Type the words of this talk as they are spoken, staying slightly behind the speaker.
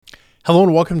Hello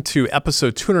and welcome to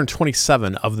episode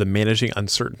 227 of the Managing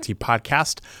Uncertainty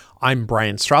podcast. I'm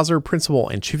Bryan Strawser, Principal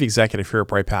and Chief Executive here at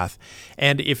BrightPath.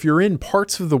 And if you're in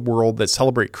parts of the world that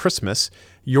celebrate Christmas,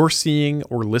 you're seeing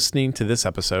or listening to this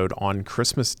episode on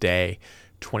Christmas Day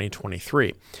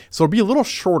 2023. So it'll be a little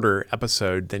shorter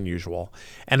episode than usual.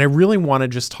 And I really want to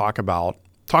just talk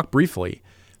briefly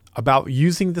about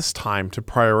using this time to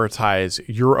prioritize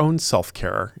your own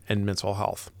self-care and mental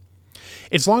health.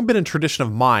 It's long been a tradition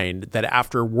of mine that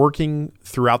after working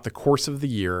throughout the course of the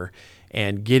year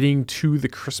and getting to the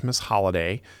Christmas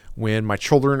holiday when my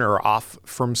children are off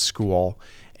from school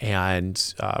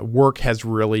and work has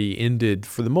really ended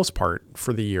for the most part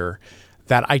for the year,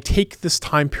 that I take this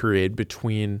time period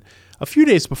between a few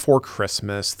days before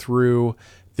Christmas through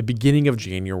the beginning of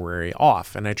January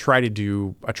off. And I try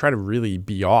to really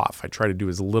be off. I try to do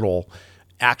as little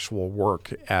actual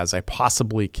work as I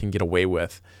possibly can get away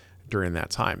with during that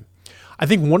time. I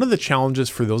think one of the challenges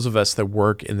for those of us that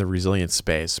work in the resilience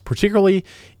space, particularly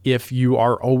if you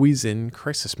are always in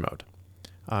crisis mode,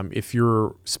 if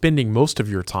you're spending most of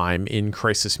your time in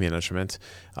crisis management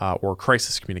or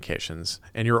crisis communications,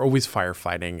 and you're always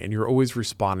firefighting and you're always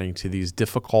responding to these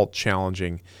difficult,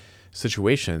 challenging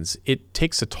situations, it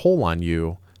takes a toll on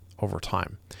you over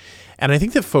time. And I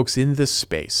think that folks in this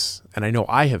space, and I know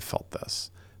I have felt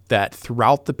this, that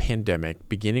throughout the pandemic,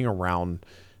 beginning around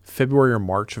February or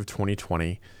March of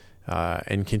 2020,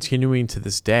 and continuing to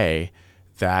this day,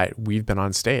 that we've been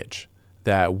on stage,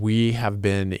 that we have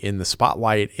been in the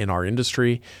spotlight in our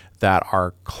industry, that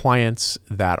our clients,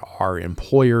 that our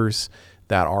employers,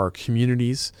 that our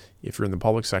communities, if you're in the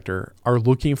public sector, are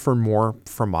looking for more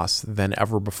from us than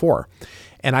ever before.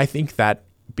 And I think that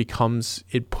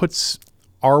it puts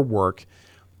our work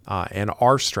and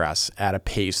our stress at a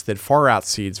pace that far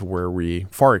exceeds where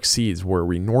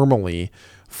we normally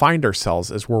find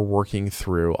ourselves as we're working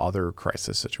through other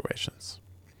crisis situations.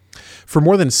 For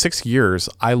more than 6 years,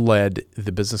 I led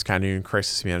the business continuity and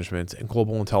crisis management and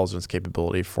global intelligence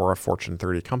capability for a Fortune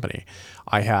 30 company.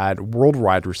 I had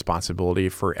worldwide responsibility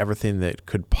for everything that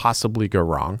could possibly go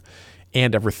wrong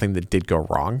and everything that did go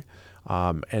wrong.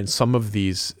 And some of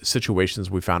these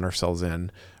situations we found ourselves in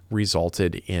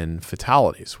resulted in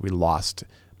fatalities. We lost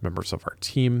members of our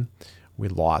team. We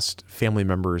lost family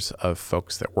members of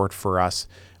folks that worked for us.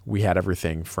 We had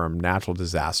everything from natural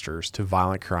disasters to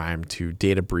violent crime to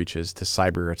data breaches to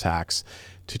cyber attacks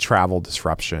to travel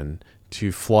disruption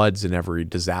to floods and every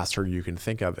disaster you can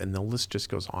think of. And the list just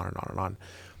goes on and on and on.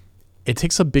 It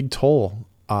takes a big toll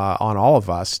on all of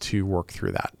us to work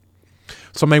through that.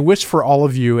 So my wish for all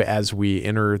of you as we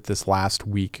enter this last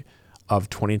week of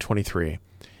 2023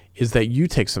 is that you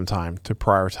take some time to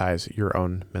prioritize your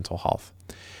own mental health,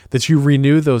 that you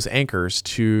renew those anchors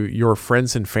to your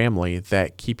friends and family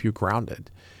that keep you grounded,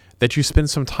 that you spend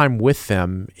some time with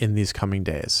them in these coming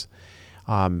days,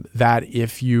 that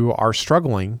if you are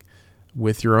struggling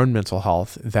with your own mental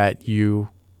health, that you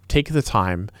take the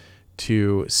time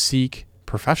to seek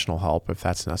professional help if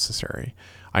that's necessary.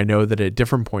 I know that at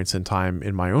different points in time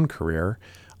in my own career,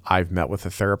 I've met with a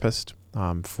therapist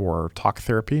for talk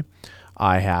therapy.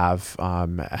 I have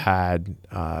had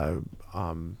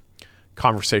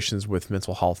conversations with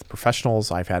mental health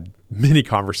professionals. I've had many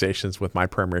conversations with my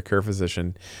primary care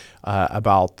physician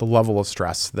about the level of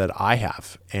stress that I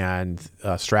have and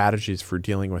strategies for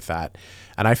dealing with that.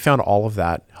 And I found all of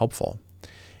that helpful.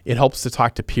 It helps to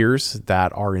talk to peers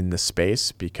that are in this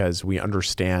space because we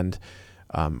understand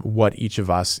what each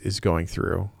of us has gone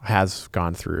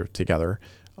through together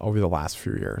over the last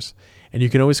few years. And you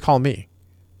can always call me.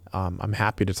 I'm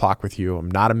happy to talk with you.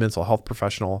 I'm not a mental health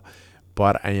professional,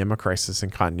 but I am a crisis and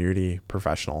continuity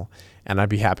professional. And I'd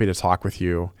be happy to talk with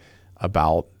you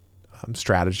about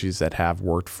strategies that have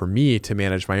worked for me to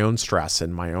manage my own stress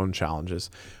and my own challenges.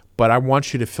 But I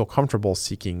want you to feel comfortable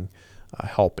seeking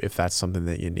help if that's something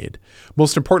that you need.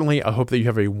 Most importantly, I hope that you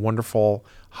have a wonderful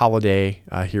holiday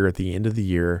here at the end of the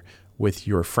year with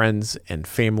your friends and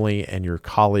family and your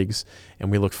colleagues. And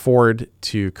we look forward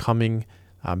to coming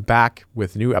back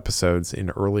with new episodes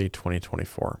in early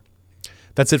 2024.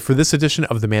 That's it for this edition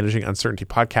of the Managing Uncertainty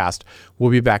podcast. We'll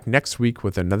be back next week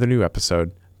with another new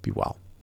episode. Be well.